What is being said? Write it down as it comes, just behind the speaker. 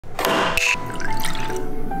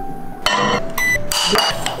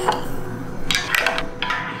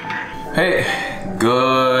Hey,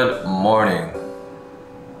 good morning.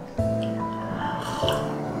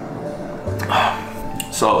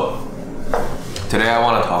 So, today I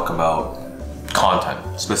want to talk about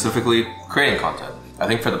content, specifically creating content. I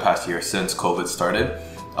think for the past year since COVID started,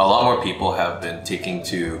 a lot more people have been taking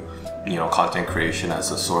to content creation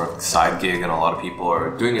as a sort of side gig, and a lot of people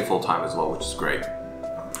are doing it full time as well, which is great.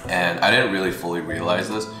 And I didn't really fully realize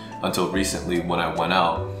this until recently when I went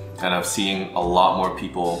out and I've seen a lot more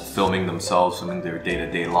people filming themselves, filming their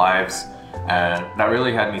day-to-day lives. And that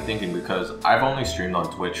really had me thinking, because I've only streamed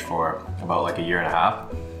on Twitch for about like a year and a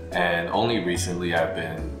half. And only recently I've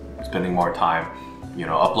been spending more time,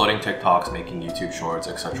 uploading TikToks, making YouTube shorts,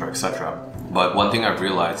 etc., etc. But one thing I've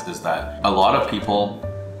realized is that a lot of people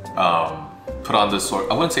put on this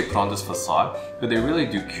I wouldn't say put on this facade, but they really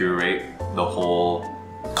do curate the whole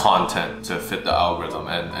content to fit the algorithm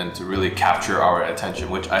and to really capture our attention,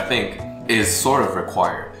 which I think is sort of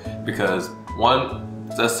required, because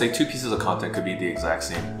let's say two pieces of content could be the exact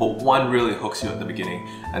same, but one really hooks you at the beginning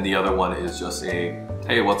and the other one is just a,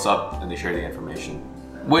 hey, what's up? And they share the information,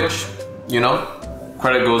 which,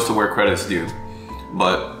 credit goes to where credit's due.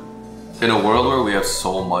 But in a world where we have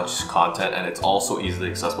so much content and it's all so easily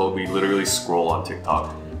accessible, we literally scroll on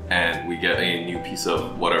TikTok and we get a new piece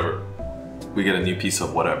of whatever.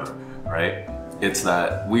 Right? It's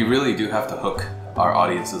that we really do have to hook our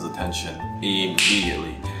audience's attention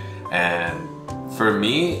immediately. And for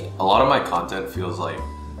me, a lot of my content feels like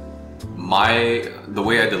the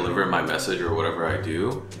way I deliver my message or whatever I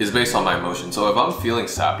do is based on my emotion. So if I'm feeling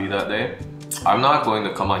sappy that day, I'm not going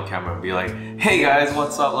to come on camera and be like, hey guys,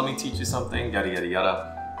 what's up? Let me teach you something, yada, yada,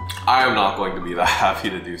 yada. I am not going to be that happy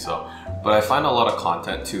to do so. But I find a lot of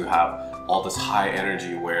content to have all this high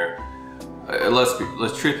energy where,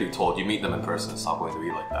 let's truth be told, you meet them in person, it's not going to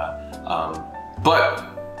be like that. But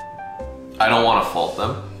I don't want to fault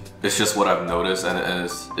them. It's just what I've noticed, and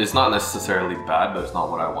it's not necessarily bad, but it's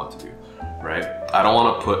not what I want to do, right? I don't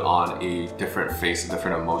want to put on a different face, a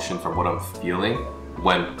different emotion from what I'm feeling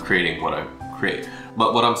when creating what I create.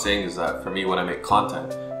 But what I'm saying is that for me, when I make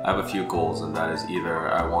content, I have a few goals, and that is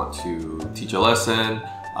either I want to teach a lesson,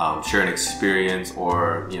 share an experience,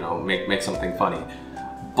 or make something funny.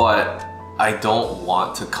 But I don't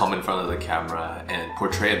want to come in front of the camera and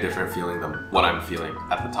portray a different feeling than what I'm feeling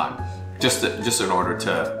at the time, just in order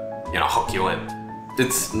to hook you in.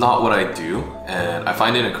 It's not what I do, and I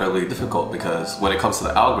find it incredibly difficult, because when it comes to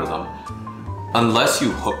the algorithm, unless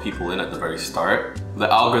you hook people in at the very start, the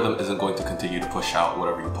algorithm isn't going to continue to push out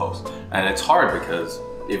whatever you post. And it's hard, because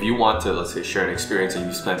if you want to, let's say, share an experience and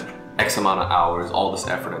you spend X amount of hours, all this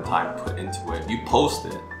effort and time put into it, you post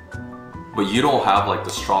it, but you don't have like the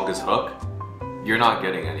strongest hook, you're not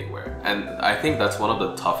getting anywhere. And I think that's one of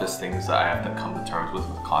the toughest things that I have to come to terms with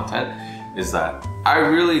content, is that I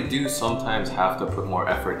really do sometimes have to put more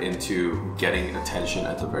effort into getting attention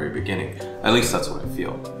at the very beginning. At least that's what I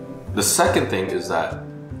feel. The second thing is that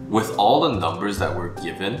with all the numbers that we're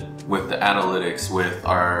given, with the analytics, with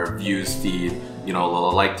our views feed, the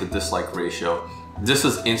like to dislike ratio, this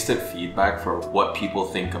is instant feedback for what people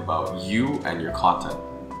think about you and your content.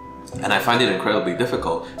 And I find it incredibly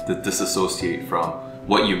difficult to disassociate from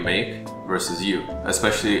what you make versus you,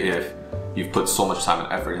 especially if you've put so much time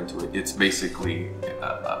and effort into it. It's basically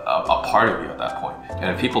a part of you at that point. And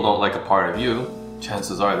if people don't like a part of you,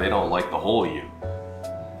 chances are they don't like the whole you,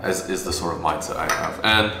 is the sort of mindset I have.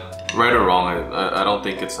 And right or wrong, I don't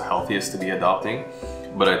think it's the healthiest to be adopting,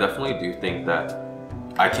 but I definitely do think that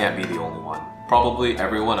I can't be the only one. Probably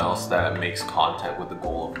everyone else that makes content with the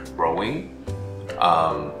goal of growing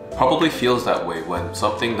probably feels that way when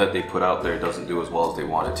something that they put out there doesn't do as well as they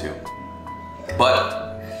want it to. But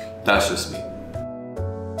that's just me.